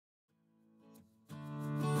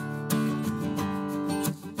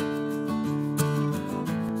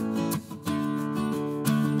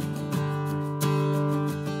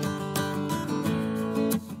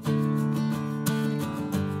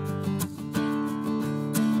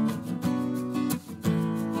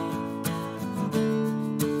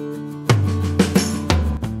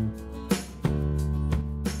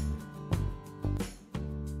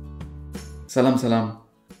Salam salam,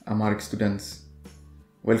 Amharic students.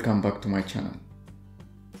 Welcome back to my channel.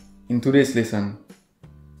 In today's lesson,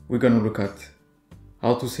 we're going to look at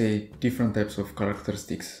how to say different types of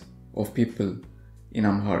characteristics of people in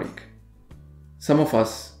Amharic. Some of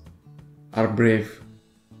us are brave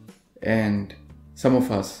and some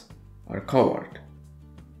of us are coward.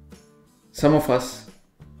 Some of us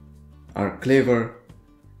are clever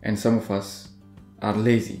and some of us are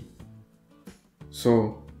lazy.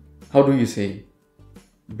 So, how do you say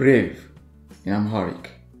brave in Amharic?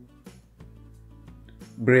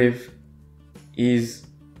 Brave is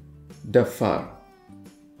dafar.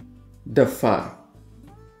 Dafar.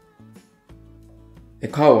 A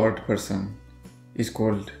coward person is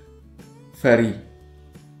called fari.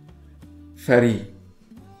 Fari.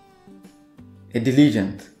 A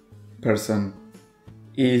diligent person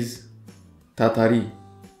is tatari.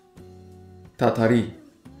 Tatari.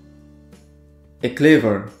 A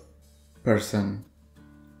clever person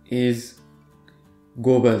is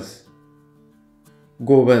gobaz.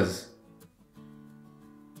 Gobaz.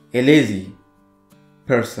 A lazy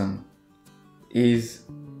person is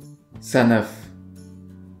sanaf.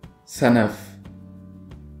 Sanaf.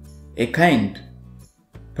 A kind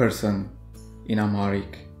person in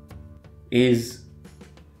Amharic is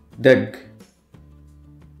dag.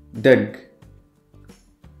 Dag.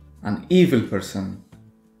 An evil person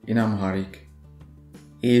in Amharic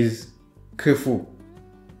is ክፉ.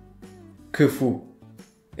 ክፉ.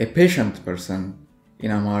 A patient person in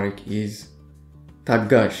Amharic is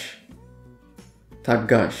taggaash.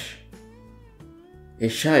 Taggaash. A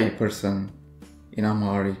shy person in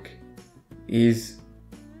Amharic is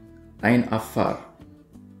ayn affar.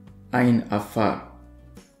 Ayn affar.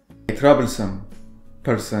 A troublesome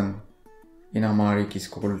person in Amharic is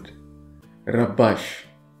called rabbash.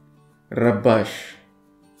 Rabbash.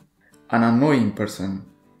 An annoying person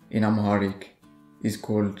in Amharic is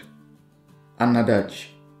called annadaj.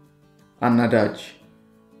 Annadaj.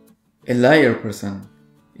 A liar person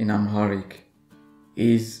in Amharic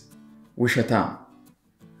is wishatam.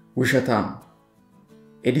 Wishatam.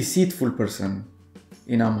 A deceitful person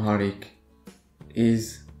in Amharic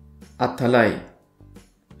is atalai.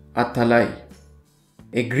 Atalai.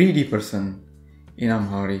 A greedy person in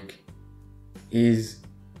Amharic is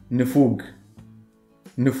nufug.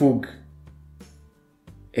 Nufug.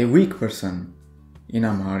 A weak person in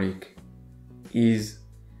Amharic is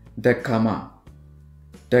dakama.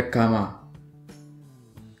 Dakama.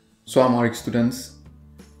 So Amharic students,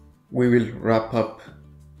 we will wrap up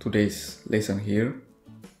today's lesson here.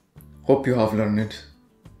 Hope you have learned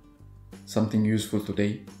something useful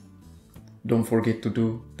today. Don't forget to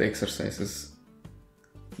do the exercises.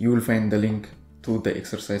 You will find the link to the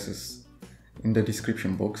exercises in the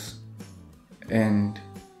description box. And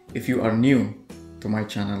if you are new to my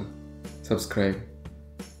channel, subscribe,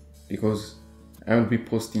 because I will be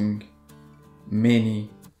posting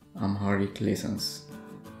many Amharic lessons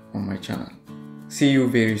on my channel. See you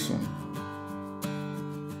very soon.